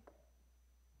 16.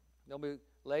 Don't be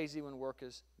lazy when work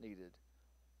is needed.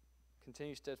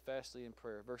 Continue steadfastly in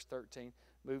prayer. Verse 13.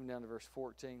 Moving down to verse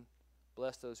 14.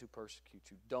 Bless those who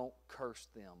persecute you. Don't curse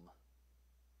them.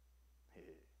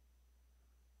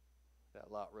 That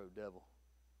Lot Road devil.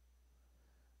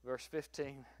 Verse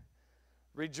 15.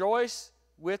 Rejoice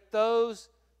with those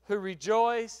who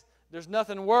rejoice. There's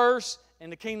nothing worse in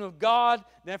the kingdom of God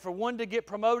than for one to get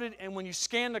promoted, and when you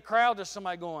scan the crowd, there's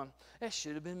somebody going, that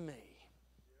should have been me.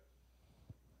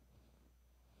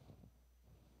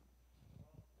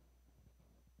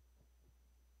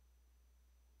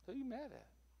 Who are you mad at?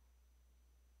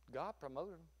 God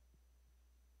promoted them.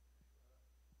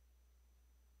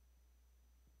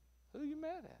 Who are you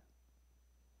mad at?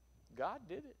 God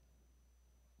did it.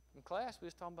 In class, we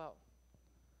was talking about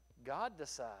God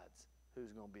decides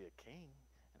who's going to be a king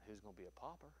and who's going to be a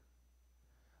pauper.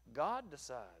 God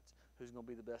decides who's going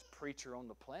to be the best preacher on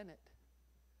the planet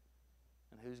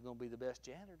and who's going to be the best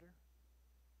janitor.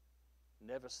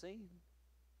 Never seen.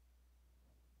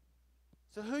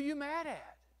 So who are you mad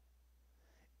at?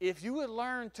 If you would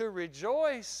learn to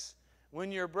rejoice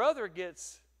when your brother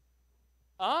gets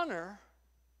honor,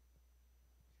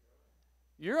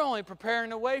 you're only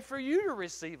preparing the way for you to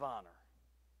receive honor.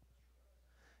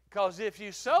 Because if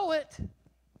you sow it,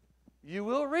 you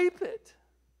will reap it.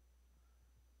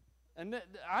 And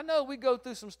I know we go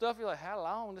through some stuff, you're like, how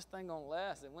long is this thing going to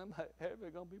last? And when am I ever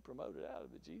going to be promoted out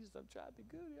of it? Jesus, I'm trying to be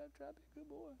good. I'm trying to be a good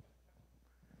boy.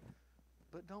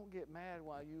 But don't get mad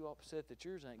while you upset that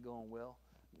yours ain't going well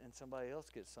and somebody else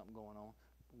gets something going on.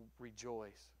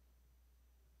 Rejoice.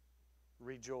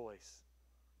 Rejoice.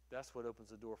 That's what opens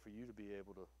the door for you to be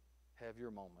able to have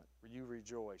your moment. You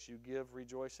rejoice. You give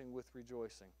rejoicing with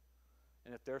rejoicing.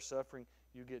 And if they're suffering,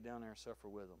 you get down there and suffer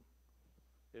with them.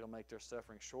 It'll make their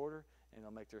suffering shorter, and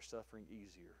it'll make their suffering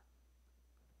easier.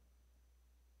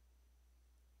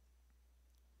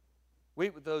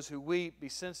 Weep with those who weep. Be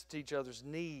sensitive to each other's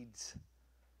needs.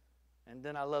 And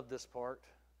then I love this part.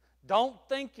 Don't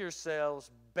think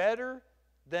yourselves better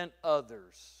than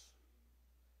others.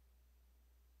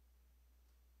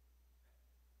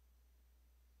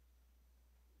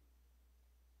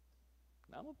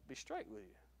 Now, I'm going to be straight with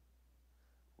you.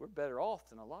 We're better off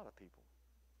than a lot of people.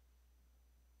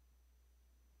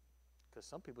 Because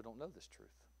some people don't know this truth.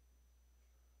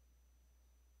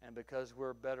 And because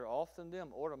we're better off than them,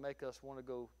 ought to make us want to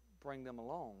go bring them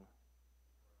along.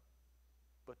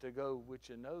 But to go with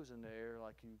your nose in the air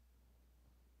like you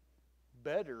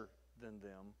better than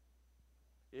them,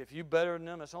 if you better than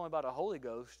them, it's only about the Holy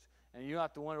Ghost, and you're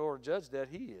not the one who ought to judge that.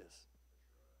 He is.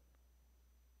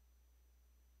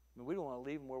 I mean, we don't want to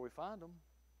leave them where we find them.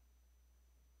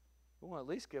 We want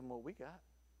to at least give them what we got.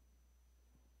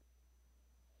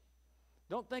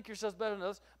 Don't think yourselves better than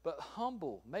others, but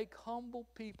humble. Make humble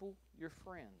people your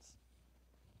friends.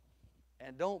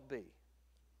 And don't be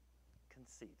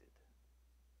conceited.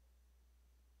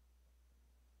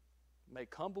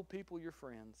 Make humble people your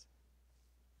friends,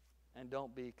 and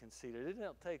don't be conceited. It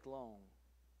don't take long.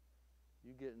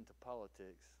 You get into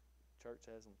politics. Church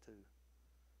has them too.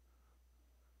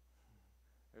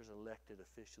 There's elected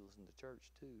officials in the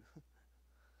church too.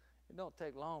 It don't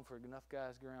take long for enough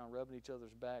guys to go around rubbing each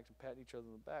other's backs and patting each other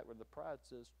on the back where the pride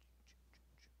says,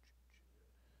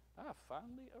 I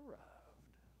finally arrived.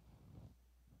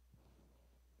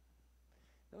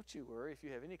 Don't you worry if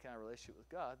you have any kind of relationship with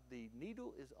God. The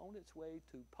needle is on its way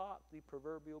to pop the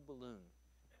proverbial balloon.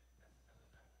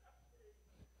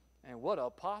 And what a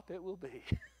pop it will be.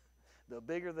 The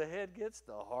bigger the head gets,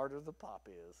 the harder the pop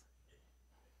is.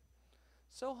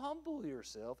 So humble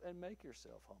yourself and make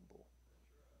yourself humble.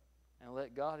 And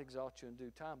let God exalt you in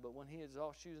due time. But when He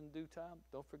exalts you in due time,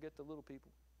 don't forget the little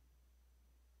people.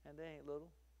 And they ain't little.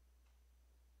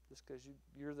 Just because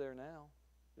you're there now,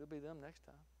 it'll be them next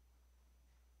time.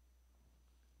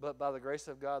 But by the grace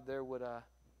of God, there would I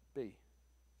be.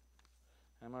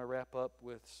 I'm going to wrap up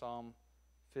with Psalm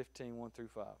 15, 1 through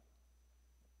 5.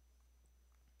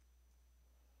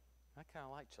 I kind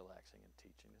of like chillaxing and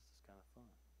teaching. This is kind of fun.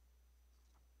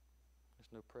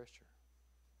 There's no pressure.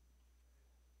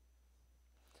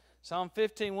 Psalm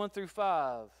 15, 1 through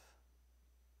 5.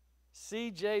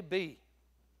 CJB.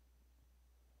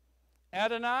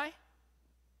 Adonai,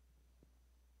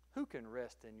 who can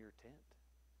rest in your tent?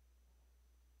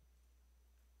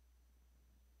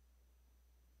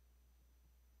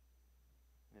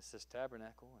 And it says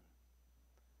tabernacle, and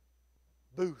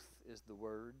booth is the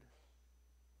word.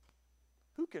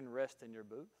 Who can rest in your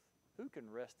booth? Who can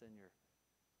rest in your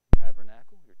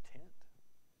tabernacle, your tent?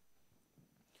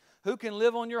 Who can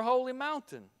live on your holy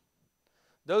mountain?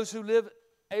 Those who live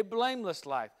a blameless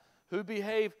life, who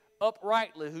behave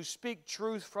uprightly, who speak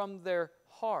truth from their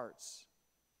hearts,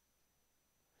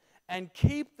 and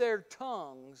keep their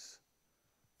tongues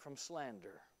from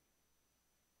slander.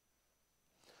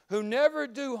 Who never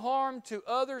do harm to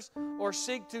others or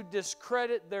seek to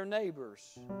discredit their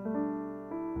neighbors.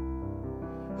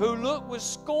 Who look with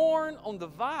scorn on the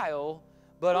vile,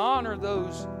 but honor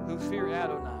those who fear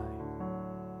Adonai,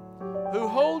 who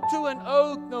hold to an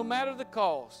oath no matter the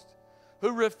cost,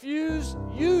 who refuse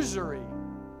usury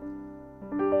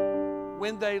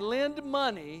when they lend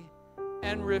money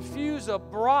and refuse a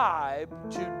bribe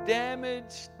to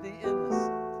damage the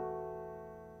innocent.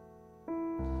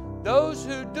 Those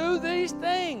who do these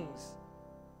things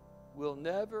will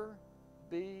never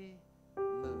be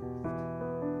moved.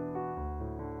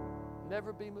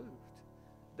 Never be moved.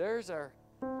 There's our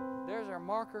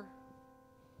marker.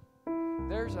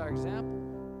 There's our example.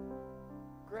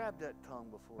 Grab that tongue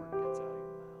before it gets out of your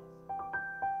mouth.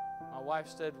 My wife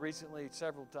said recently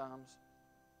several times,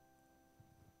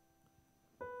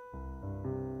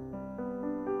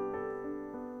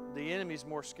 the enemy's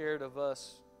more scared of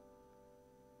us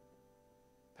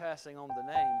passing on the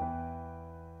name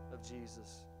of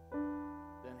Jesus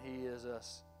than he is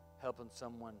us helping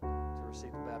someone to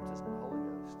receive the baptism of the Holy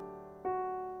Ghost.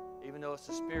 Even though it's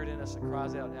the Spirit in us that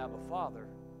cries out, Abba, Father,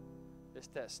 it's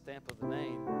that stamp of the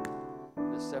name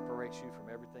that separates you from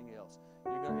everything else.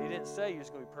 He didn't say you're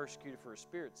just going to be persecuted for his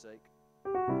Spirit's sake.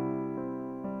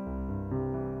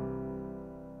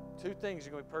 Two things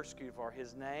you're going to be persecuted for: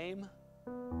 his name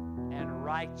and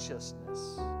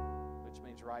righteousness, which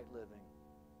means right living.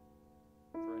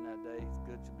 For in that day,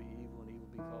 good shall be evil and evil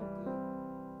be called good.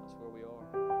 That's where we are.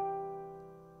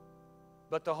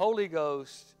 But the Holy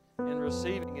Ghost, in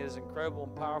receiving it, is incredible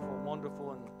and powerful and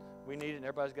wonderful, and we need it, and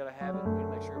everybody's got to have it. We need to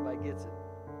make sure everybody gets it.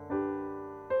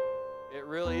 It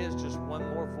really is just one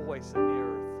more voice in the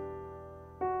earth.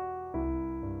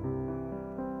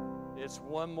 It's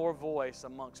one more voice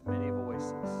amongst many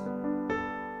voices.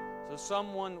 So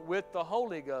someone with the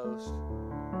Holy Ghost,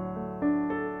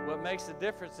 what makes the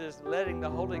difference is letting the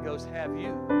Holy Ghost have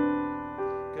you.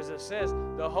 Because it says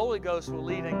the Holy Ghost will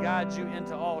lead and guide you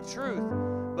into all truth.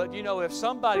 But you know, if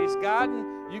somebody's guiding,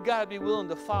 you got to be willing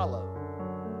to follow.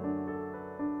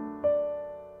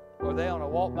 Or they on a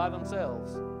walk by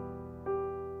themselves.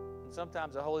 And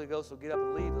sometimes the Holy Ghost will get up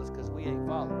and leave us because we ain't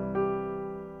following.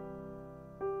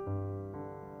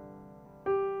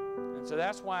 And so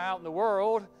that's why out in the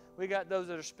world, we got those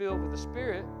that are filled with the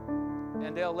Spirit,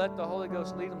 and they'll let the Holy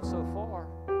Ghost lead them so far.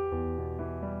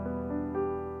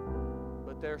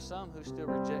 But there are some who still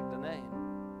reject the name.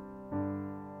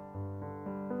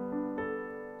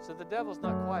 So the devil's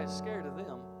not quite as scared of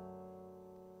them,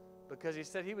 because he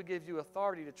said he would give you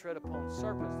authority to tread upon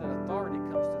serpents. That authority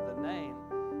comes through the name,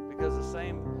 because the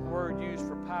same word used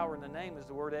for power in the name is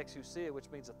the word exousia, which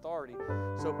means authority.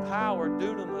 So power,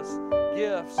 dunamis,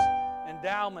 gifts,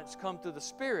 endowments come through the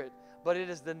Spirit, but it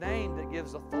is the name that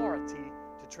gives authority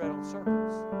to tread on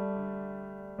serpents.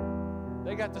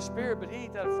 They got the Spirit, but he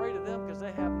ain't that afraid of them because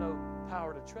they have no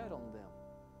power to tread on them.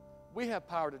 We have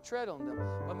power to tread on them,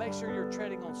 but make sure you're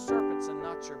treading on serpents and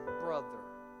not your brother.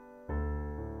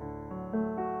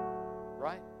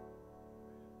 Right?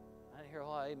 I didn't hear a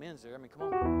lot of amens there. I mean,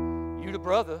 come on. You the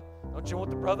brother. Don't you want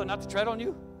the brother not to tread on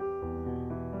you?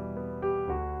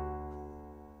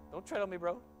 Don't tread on me,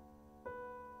 bro.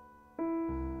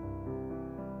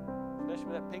 Especially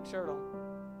with that pink shirt on.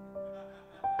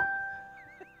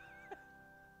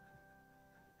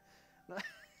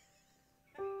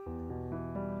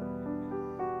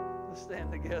 Let's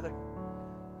stand together.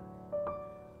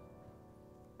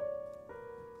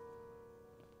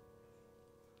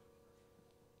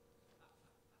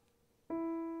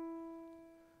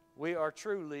 We are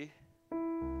truly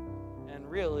and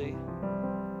really,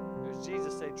 as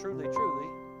Jesus said, truly, truly,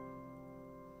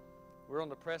 we're on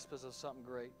the precipice of something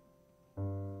great,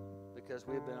 because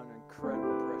we have been under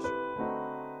incredible pressure.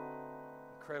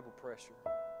 Incredible pressure.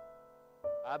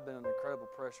 I've been under incredible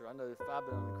pressure. I know if I've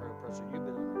been under incredible pressure, you've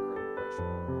been under incredible pressure.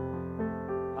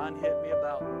 Mine hit me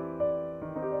about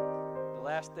the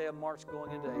last day of March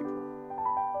going into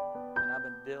April, and I've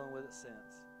been dealing with it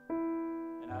since.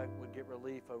 And I would get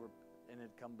relief over, and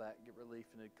it'd come back, get relief,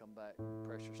 and it'd come back.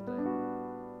 Pressure stayed.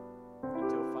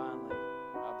 Until finally,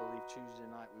 I believe Tuesday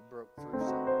night, we broke through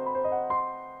something.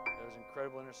 There was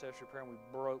incredible intercessory prayer, and we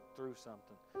broke through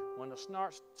something. When the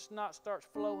snot starts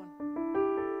flowing,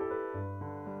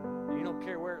 and you don't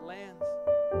care where it lands,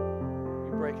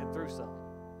 you're breaking through something.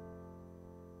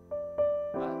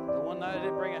 The one night I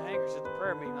didn't bring a handkerchief to the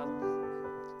prayer meeting, I was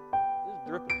just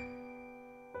dripping.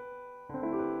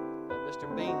 Mr.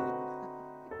 Bean.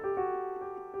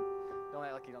 Don't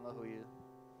act like you don't know who he is.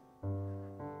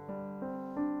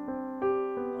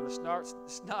 When the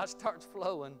snot starts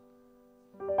flowing,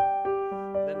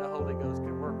 then the Holy Ghost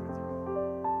can work with you.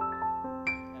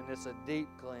 And it's a deep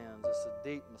cleanse, it's a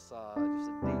deep massage, it's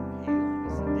a deep healing,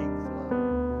 it's a deep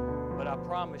flow. But I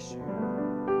promise you,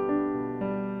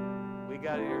 we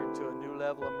got to enter into a new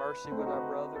level of mercy with our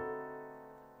brother,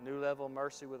 a new level of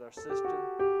mercy with our sister.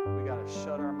 We got to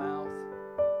shut our mouth.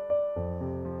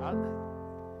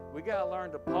 We got to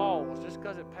learn to pause. Just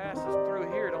because it passes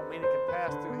through here don't mean it can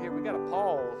pass through here. We got to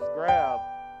pause, grab,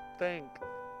 think,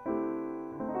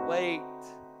 wait.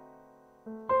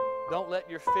 Don't let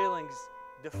your feelings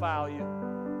defile you.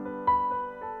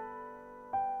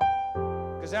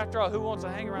 Because after all, who wants to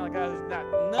hang around a guy who's got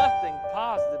nothing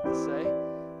positive to say?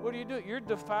 What do? You're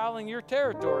defiling your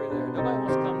territory there. Nobody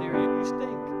wants to come near you. You stink.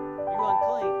 You're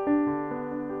unclean.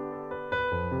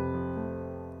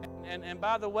 And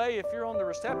by the way, if you're on the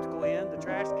receptacle end, the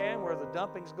trash can where the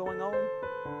dumping's going on,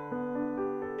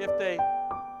 if they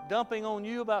dumping on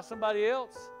you about somebody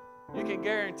else, you can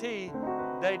guarantee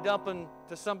they dumping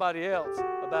to somebody else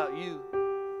about you.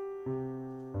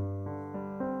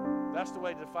 That's the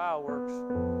way the defile works.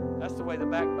 That's the way the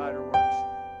backbiter works.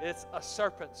 It's a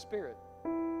serpent spirit.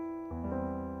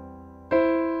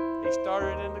 He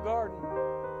started it in the garden.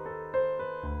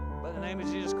 But in the name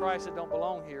of Jesus Christ, it don't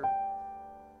belong here.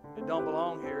 It don't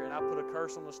belong here. And I put a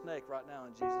curse on the snake right now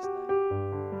in Jesus' name.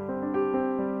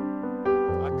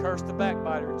 I curse the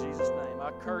backbiter in Jesus' name.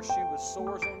 I curse you with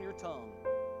sores on your tongue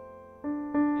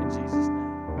in Jesus'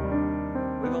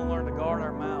 name. We're going to learn to guard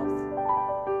our mouth.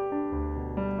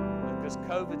 Because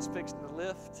COVID's fixing to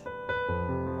lift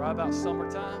right about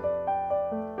summertime.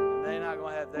 And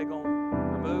they're going to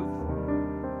remove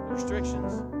the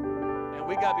restrictions. And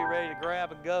we got to be ready to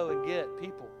grab and go and get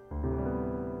people.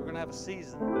 We're going to have a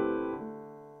season.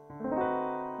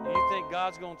 And you think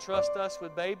God's going to trust us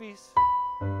with babies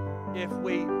if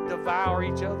we devour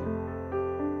each other?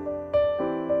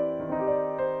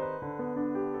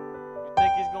 You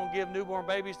think He's going to give newborn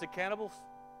babies to cannibals?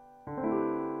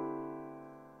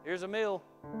 Here's a meal.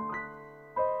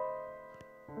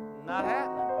 Not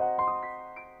happening.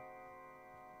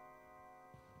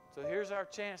 So here's our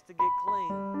chance to get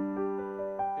clean.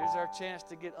 Here's our chance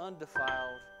to get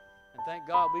undefiled. And thank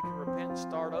God we can repent and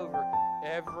start over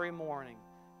every morning.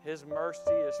 His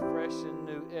mercy is fresh and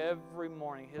new every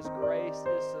morning. His grace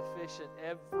is sufficient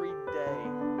every day.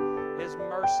 His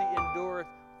mercy endureth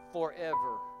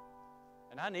forever.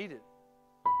 And I need it.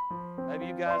 Maybe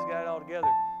you guys got it all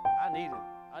together. I need it.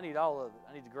 I need all of it.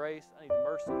 I need the grace. I need the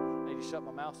mercy. I need to shut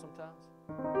my mouth sometimes.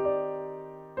 A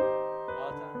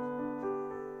lot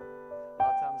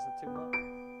of times it's too much.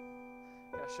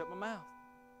 I got to shut my mouth.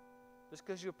 Just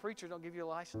because you're a preacher don't give you a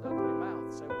license to open your mouth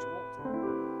and say what you want to.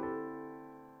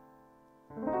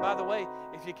 And by the way,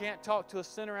 if you can't talk to a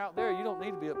sinner out there, you don't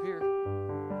need to be up here.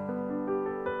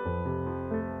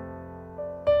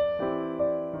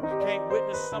 You can't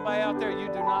witness somebody out there, you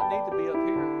do not need to be up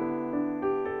here.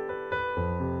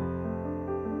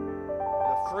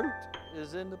 Fruit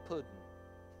is in the pudding.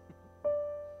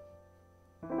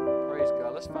 Praise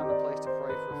God. Let's find a place to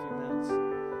pray for a few minutes.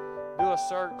 Do a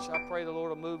search. I pray the Lord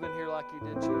will move in here like He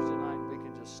did Tuesday night, and we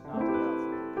can just snot it out.